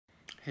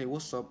Hey,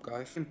 what's up,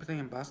 guys? I've been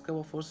playing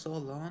basketball for so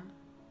long,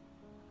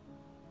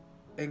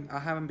 and I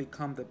haven't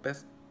become the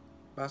best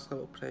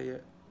basketball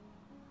player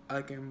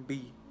I can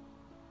be.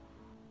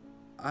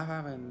 I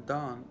haven't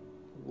done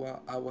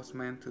what I was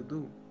meant to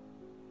do,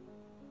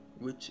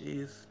 which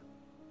is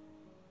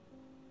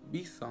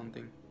be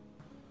something.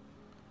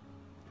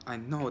 I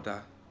know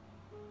that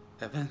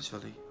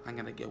eventually I'm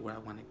gonna get where I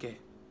wanna get,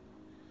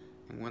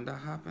 and when that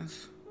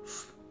happens,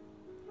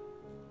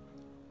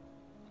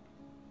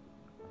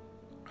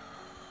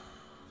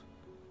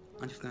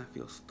 I'm just gonna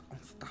feel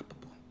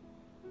unstoppable.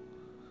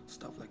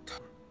 Stuff like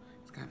that.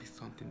 It's gonna be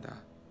something that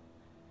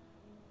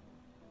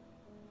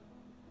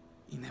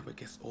it never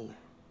gets old.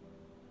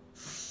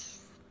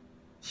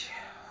 Yeah.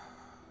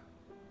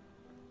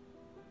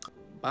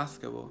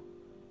 Basketball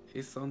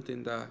is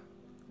something that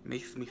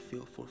makes me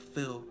feel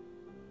fulfilled.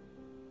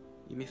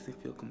 It makes me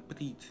feel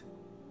complete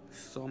in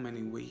so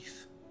many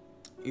ways.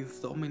 In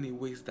so many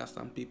ways that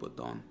some people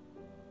don't.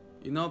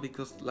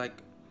 Because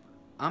like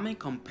I'm a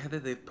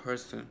competitive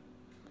person,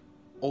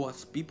 or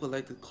as people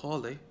like to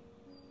call it,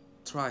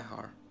 try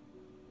hard.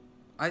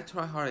 I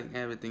try hard in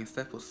everything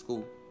except for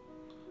school.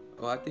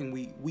 Well, I think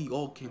we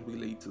all can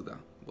relate to that.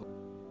 But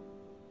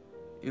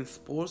in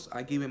sports,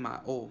 I give it my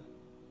all.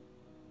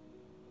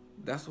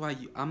 That's why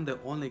I'm the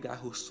only guy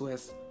who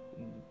sweats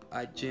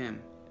at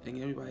gym, and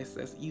everybody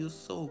says you're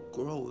so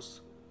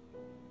gross,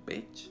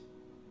 bitch.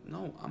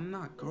 No, I'm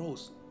not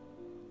gross.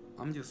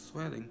 I'm just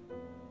sweating.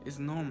 It's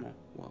normal.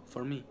 Well,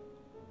 for me.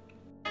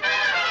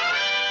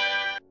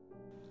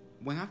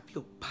 When I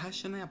feel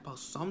passionate about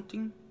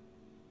something,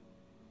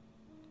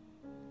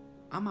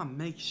 I'ma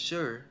make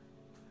sure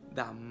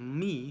that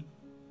me,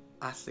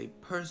 as a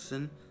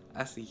person,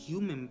 as a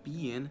human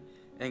being,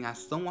 and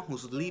as someone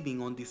who's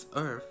living on this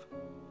earth,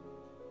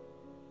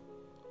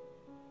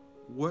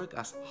 work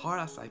as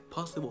hard as I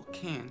possibly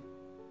can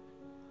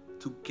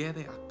to get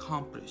it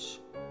accomplished.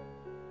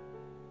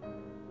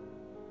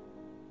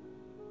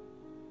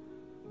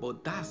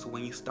 But that's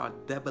when you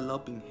start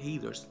developing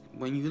haters.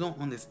 When you don't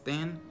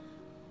understand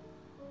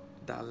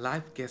that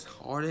life gets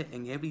harder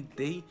and every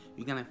day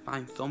you're gonna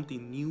find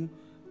something new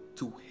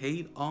to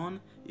hate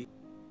on,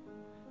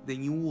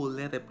 then you will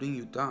let it bring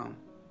you down.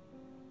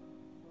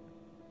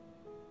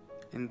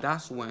 And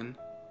that's when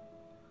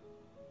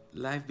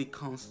life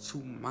becomes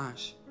too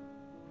much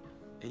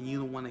and you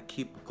don't want to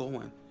keep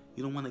going.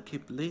 You don't want to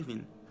keep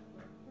living.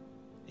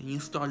 And you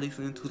start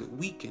listening to The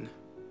Weeknd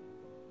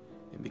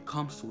and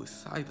become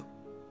suicidal.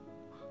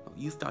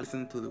 You start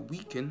listening to The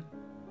Weeknd,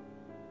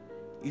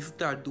 you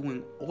start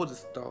doing all the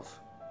stuff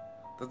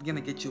that's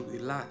gonna get you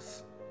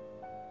relaxed.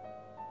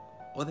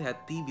 Other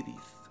activities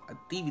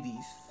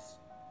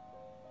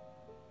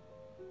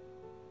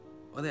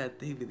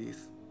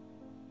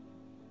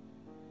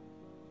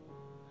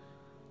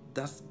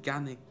that's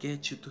gonna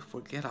get you to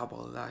forget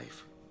about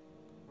life,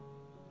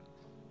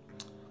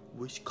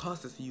 which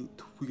causes you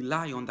to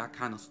rely on that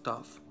kind of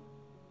stuff.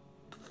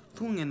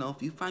 Soon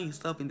enough, you find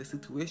yourself in the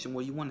situation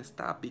where you want to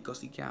stop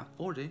because you can't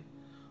afford it.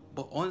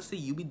 But honestly,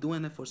 you be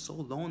doing it for so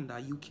long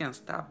that you can't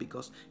stop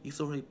because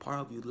it's already part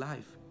of your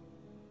life.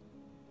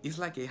 It's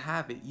like a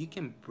habit. You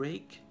can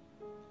break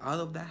out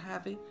of that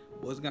habit,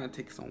 but it's gonna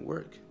take some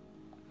work.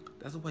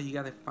 That's why you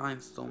gotta find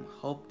some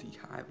healthy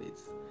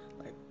habits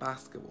like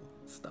basketball,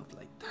 stuff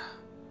like that.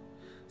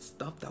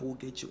 Stuff that will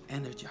get you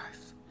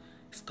energized.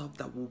 Stuff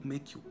that will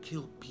make you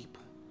kill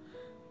people.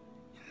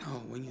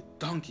 When you're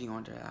dunking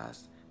on their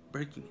ass,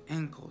 breaking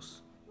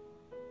ankles,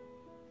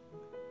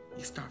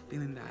 you start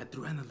feeling that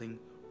adrenaline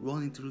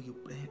running through your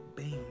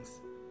veins.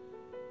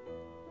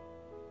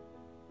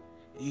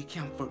 And you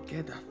can't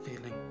forget that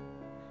feeling.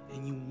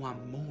 And you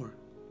want more.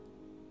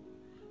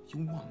 You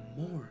want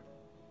more.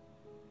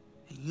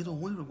 And you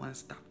don't ever want to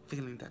stop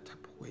feeling that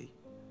type of way.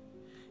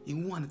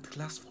 You want it to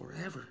last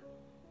forever.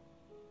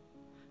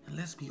 And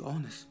let's be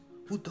honest,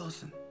 who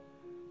doesn't?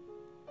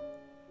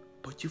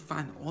 But you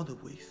find other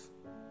ways.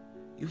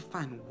 You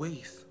find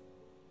ways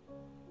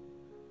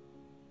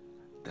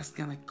that's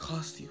gonna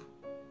cost you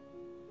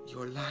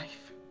your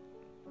life.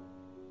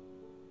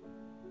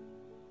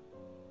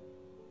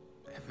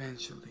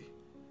 Eventually,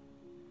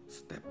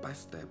 step by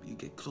step, you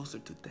get closer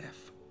to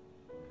death.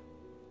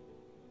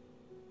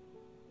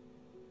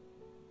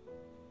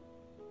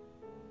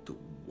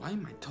 Why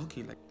am I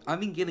talking like I've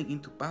been getting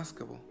into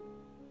basketball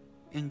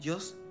and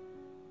just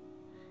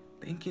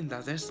thinking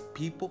that there's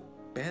people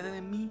better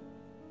than me?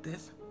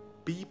 There's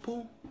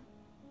people,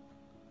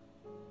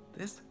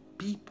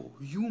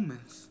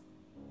 humans,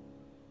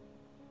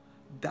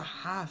 that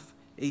have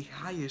a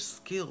higher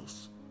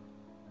skills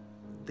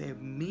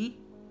than me.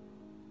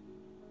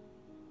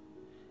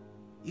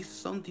 It's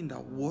something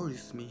that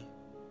worries me.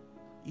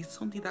 It's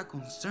something that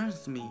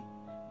concerns me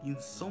in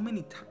so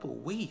many type of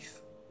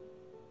ways.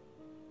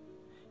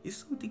 It's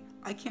something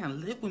I can't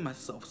live with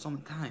myself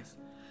sometimes.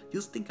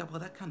 Just think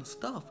about that kind of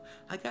stuff.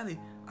 I gotta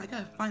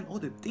find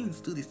other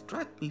things to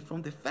distract me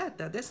from the fact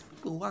that there's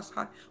people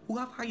who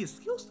have higher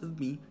skills than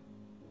me.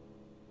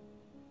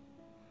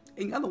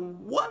 And I don't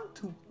want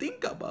to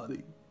think about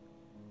it.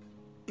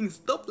 And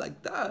stuff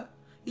like that,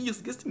 it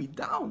just gets me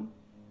down.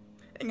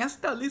 And I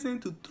start listening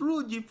to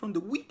Trilogy from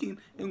The Weeknd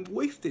and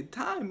Wasted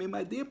Time and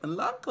My Dear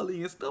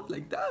Melancholy and stuff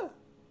like that.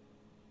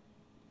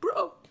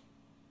 Bro,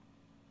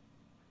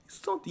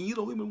 it's something you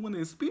don't even want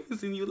to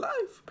experience in your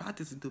life.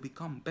 Practicing to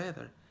become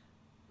better.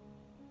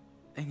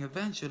 And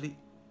eventually,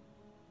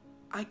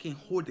 I can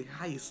hold the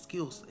highest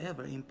skills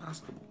ever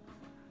impossible.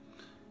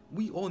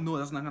 We all know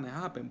that's not gonna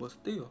happen, but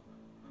still,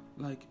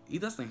 like, it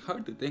doesn't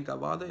hurt to think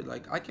about it.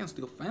 Like, I can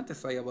still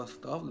fantasize about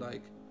stuff.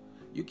 Like,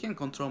 you can't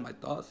control my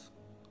thoughts.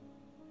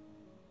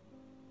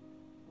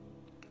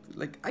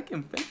 Like, I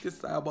can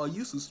fantasize about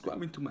you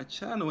subscribing to my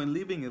channel and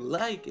leaving a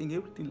like and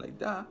everything like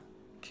that.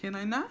 Can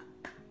I not?